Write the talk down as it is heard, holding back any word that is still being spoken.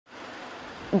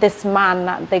this man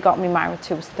that they got me married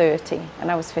to was 30 and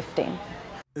I was 15.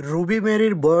 Ruby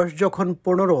মেরির বয়স যখন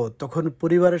 15 তখন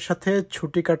পরিবারের সাথে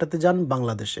ছুটি কাটাতে যান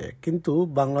বাংলাদেশে, কিন্তু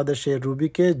বাংলাদেশে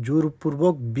রুবিকে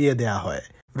জোরপূর্বক বিয়ে দেয়া হয়।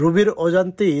 রুবির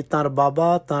অজান্তেই তার বাবা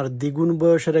তার দ্বিগুণ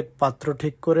বয়সের এক পাত্র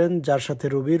ঠিক করেন, যার সাথে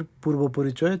রুবির পূর্ব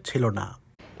পরিচয় ছিল না।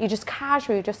 You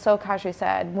just so casually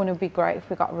said, wouldn't it be great if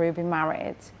we got Ruby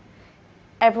married?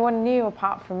 Everyone knew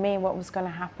apart from me what was going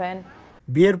to happen.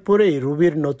 বিয়ের পরেই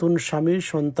রুবির নতুন স্বামী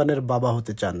সন্তানের বাবা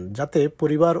হতে চান, যাতে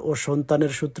পরিবার ও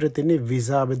সন্তানের সূত্রে তিনি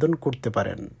ভিসা আবেদন করতে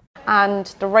পারেন। And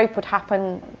the rape would happen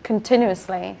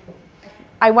continuously.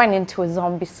 I went into a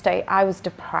zombie state. I was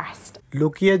depressed.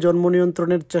 লুকিয়ে জন্ম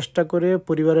নিয়ন্ত্রণের চেষ্টা করে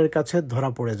পরিবারের কাছে ধরা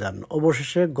পড়ে যান।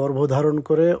 অবশেষে গর্ভধারণ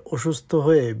করে অসুস্থ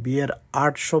হয়ে বিয়ের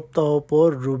 8 সপ্তাহ পর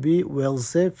রুবি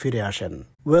ওয়েলসে ফিরে আসেন।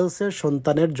 ওয়েলসে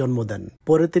সন্তানের জন্ম দেন।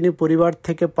 পরে তিনি পরিবার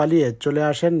থেকে পালিয়ে চলে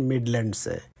আসেন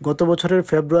মিডল্যান্ডসে। গত বছরের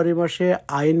ফেব্রুয়ারি মাসে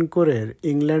আইন করে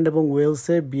ইংল্যান্ড এবং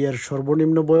ওয়েলসে বিয়ের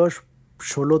সর্বনিম্ন বয়স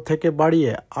 16 থেকে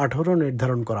বাড়িয়ে 18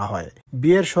 নির্ধারণ করা হয়।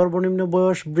 বিয়ের সর্বনিম্ন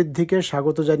বয়স বৃদ্ধিকে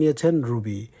স্বাগত জানিয়েছেন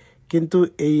রুবি, কিন্তু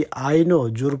এই আইনও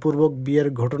জোরপূর্বক বিয়ের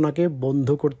ঘটনাকে বন্ধ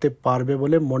করতে পারবে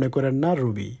বলে মনে করেন না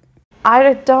Ruby. I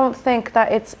don't think that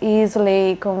it's easily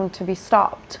going to be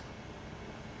stopped.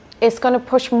 It's going to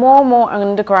push more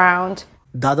underground.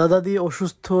 দাদা দাদি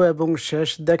অসুস্থ এবং শেষ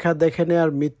দেখা দেখে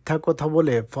নেয়ার মিথ্যা কথা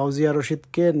বলে ফাউজিয়া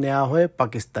রশিদকে নেওয়া হয়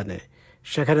পাকিস্তানে।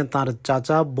 সেখানে তার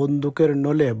চাচা বন্দুকের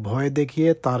নলে ভয় দেখিয়ে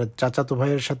তার চাচাতো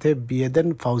ভাইয়ের সাথে বিয়ে দেন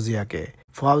ফাউজিয়াকে।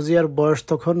 ফাউজিয়ার বয়স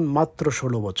তখন মাত্র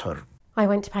 16 বছর। I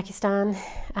went to Pakistan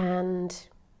and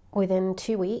within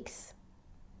 2 weeks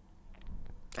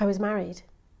I was married.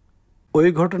 ওই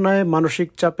ঘটনায় মানসিক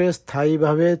চাপে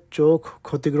স্থায়ীভাবে চোখ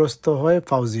ক্ষতিগ্রস্ত হয়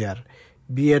ফাউজিয়ার।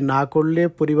 বিয়ে না করলে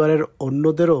পরিবারের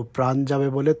অন্যদেরও প্রাণ যাবে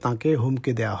বলে তাকে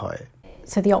হুমকি দেয়া হয়।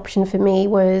 So the option for me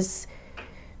was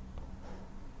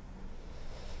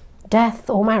death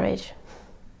or marriage.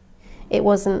 It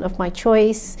wasn't of my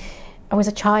choice. I was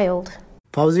a child.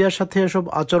 ফাউজিয়ার সাথে এসব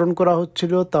আচরণ করা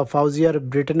হচ্ছিল তা ফাউজিয়ার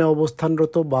ব্রিটেনে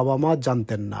অবস্থানরত বাবা মা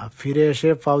জানতেন না। ফিরে এসে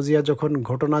ফাউজিয়া যখন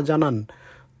ঘটনা জানান,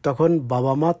 তখন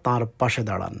বাবা মা তার পাশে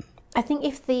দাঁড়ান। I think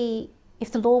if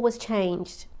the law was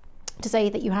changed to say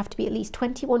that you have to be at least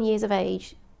 21 years of age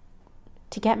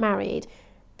to get married,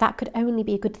 that could only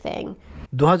be a good thing.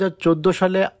 2014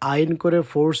 সালে আইন করে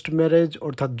ফোর্সড ম্যারেজ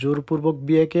অর্থাৎ জোরপূর্বক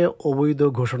বিয়েকে অবৈধ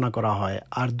ঘোষণা করা হয়,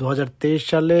 আর 2023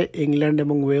 সালে ইংল্যান্ড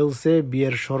এবং ওয়েলসে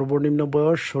বিয়ের সর্বনিম্ন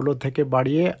বয়স 16 থেকে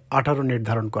বাড়িয়ে 18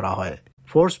 নির্ধারণ করা হয়।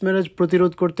 ফোর্সড ম্যারেজ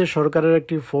প্রতিরোধ করতে সরকারের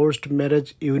একটি ফোর্সড ম্যারেজ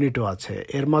ইউনিটও আছে।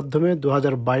 এর মাধ্যমে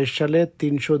 2022 সালে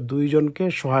 302 জনকে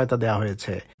সহায়তা দেওয়া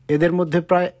হয়েছে। এদের মধ্যে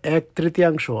প্রায়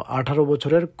 1/3 18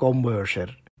 বছরের কম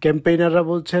বয়সের। ক্যাম্পেইনাররা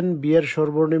বলছেন বিয়ের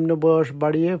সর্বনিম্ন বয়স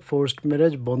বাড়িয়ে ফোর্সড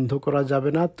ম্যারেজ বন্ধ করা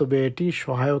যাবে না, তবে এটি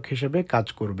সহায়ক হিসেবে কাজ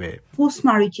করবে। Forced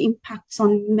marriage impacts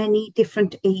on many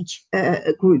different age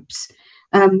groups,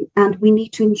 and we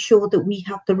need to ensure that we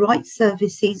have the right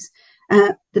services,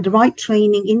 the right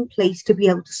training in place to be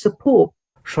able to support.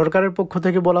 সরকারের পক্ষ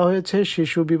থেকে বলা হয়েছে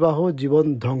শিশু বিবাহ জীবন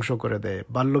ধ্বংস করে দেয়।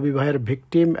 বাল্যবিবাহের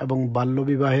ভিকটিম এবং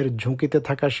বাল্যবিবাহের ঝুঁকিতে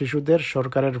থাকা শিশুদের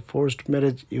সরকারের ফোর্সড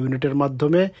ম্যারেজ ইউনিটের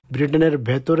মাধ্যমে ব্রিটেনের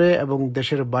ভেতরে এবং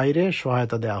দেশের বাইরে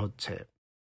সহায়তা দেওয়া হচ্ছে।